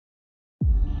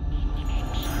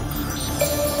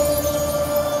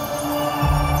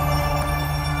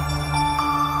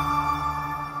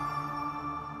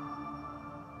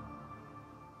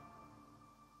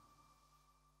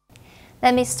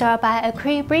Let me start by a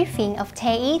quick briefing of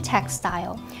Teyi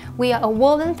Textile. We are a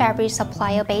woven fabric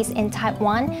supplier based in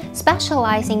Taiwan,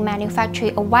 specializing in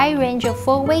manufacturing a wide range of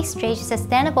full-weight stretch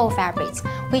sustainable fabrics,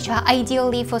 which are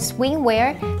ideally for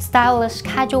swimwear, stylish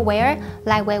casual wear,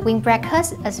 lightweight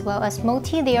windbreakers, as well as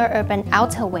multi-layer urban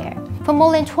outerwear. For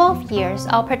more than 12 years,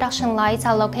 our production lines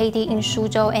are located in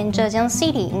Suzhou and Zhejiang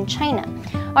City in China.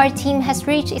 Our team has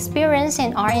rich experience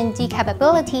and R&D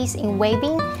capabilities in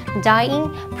weaving,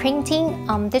 dyeing, printing,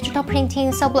 digital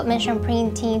printing, sublimation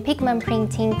printing, pigment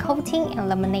printing, coating, and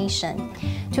lamination.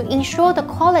 To ensure the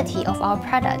quality of our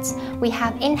products, we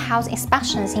have in-house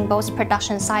inspections in both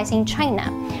production sites in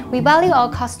China. We value our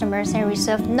customers and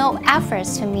reserve no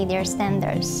efforts to meet their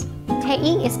standards.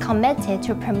 Teyi is committed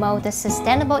to promote the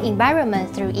sustainable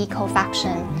environment through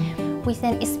eco-fashion. With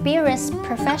an experienced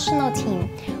professional team,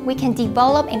 we can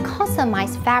develop and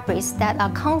customize fabrics that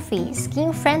are comfy,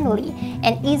 skin-friendly,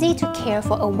 and easy to care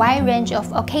for a wide range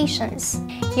of occasions.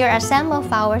 Here are some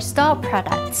of our stock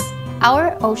products.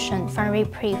 Our Ocean from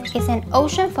REPREVE is an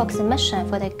ocean-focused mission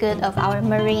for the good of our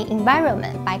marine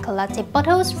environment by collecting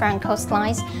bottles from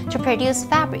coastlines to produce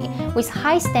fabric with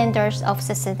high standards of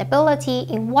sustainability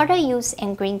in water use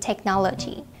and green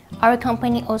technology. Our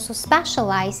company also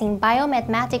specializes in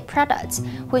biomimetic products,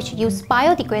 which use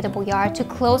biodegradable yarn to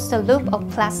close the loop of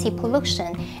plastic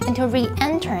pollution and to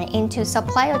re-enter into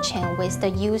supply chain with the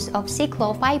use of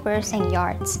CiCLO fibers and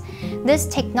yarns. This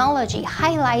technology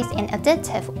highlights an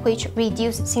additive which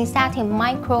reduces synthetic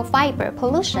microfiber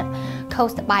pollution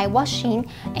caused by washing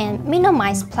and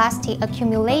minimizes plastic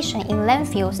accumulation in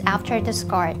landfills after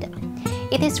discard.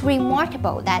 It is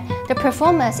remarkable that the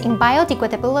performance in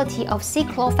biodegradability of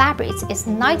CiCLO fabrics is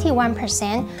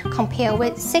 91% compared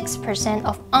with 6%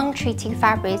 of untreated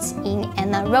fabrics in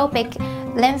anaerobic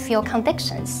landfill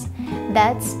conditions.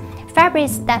 That's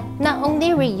fabrics that not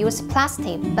only reuse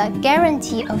plastic but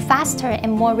guarantee a faster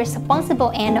and more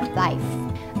responsible end of life.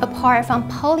 Apart from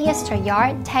polyester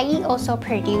yarn, Teyi also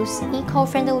produces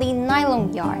eco-friendly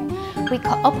nylon yarn. We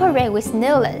cooperate with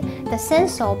NILIT, the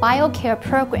Senso BioCare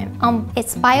program, on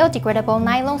its biodegradable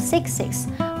nylon 66,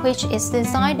 which is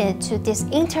designed to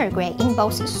disintegrate in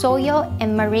both soil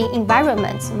and marine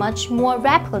environments much more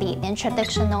rapidly than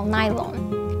traditional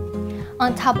nylon.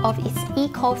 On top of its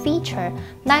eco feature,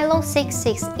 nylon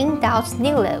 66 endows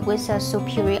NILIT with a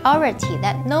superiority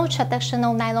that no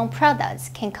traditional nylon products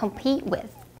can compete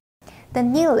with. The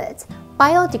NILIT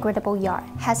biodegradable yarn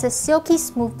has a silky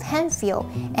smooth tan feel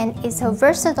and is a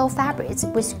versatile fabric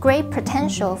with great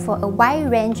potential for a wide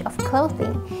range of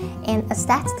clothing and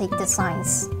aesthetic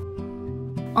designs.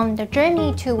 On the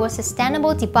journey towards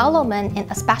sustainable development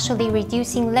and especially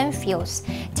reducing landfills,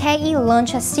 Teyi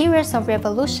launched a series of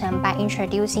revolutions by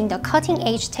introducing the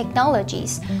cutting-edge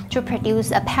technologies to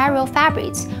produce apparel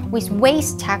fabrics with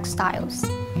waste textiles.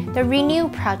 The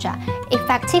RENU project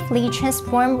effectively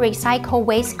transformed recycled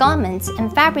waste garments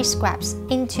and fabric scraps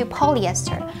into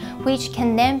polyester, which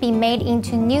can then be made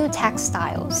into new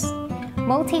textiles.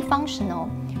 Multifunctional,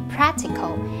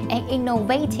 practical, and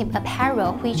innovative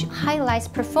apparel which highlights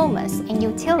performance and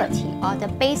utility are the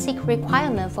basic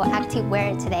requirements for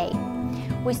activewear today.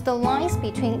 With the lines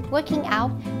between working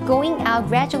out, going out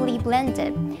gradually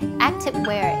blended,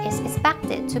 activewear is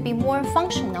expected to be more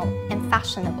functional and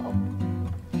fashionable.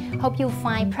 Hope you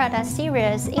find product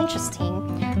series interesting.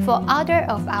 For other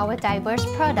of our diverse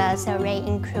products array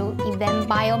include event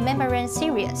biomembrane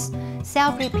series,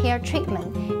 self-repair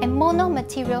treatment, and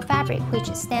mono-material fabric,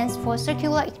 which stands for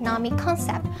circular economic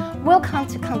concept. Welcome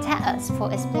to contact us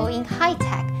for exploring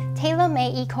high-tech,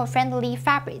 tailor-made eco-friendly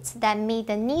fabrics that meet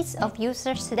the needs of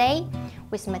users today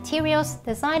with materials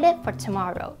designed for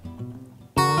tomorrow.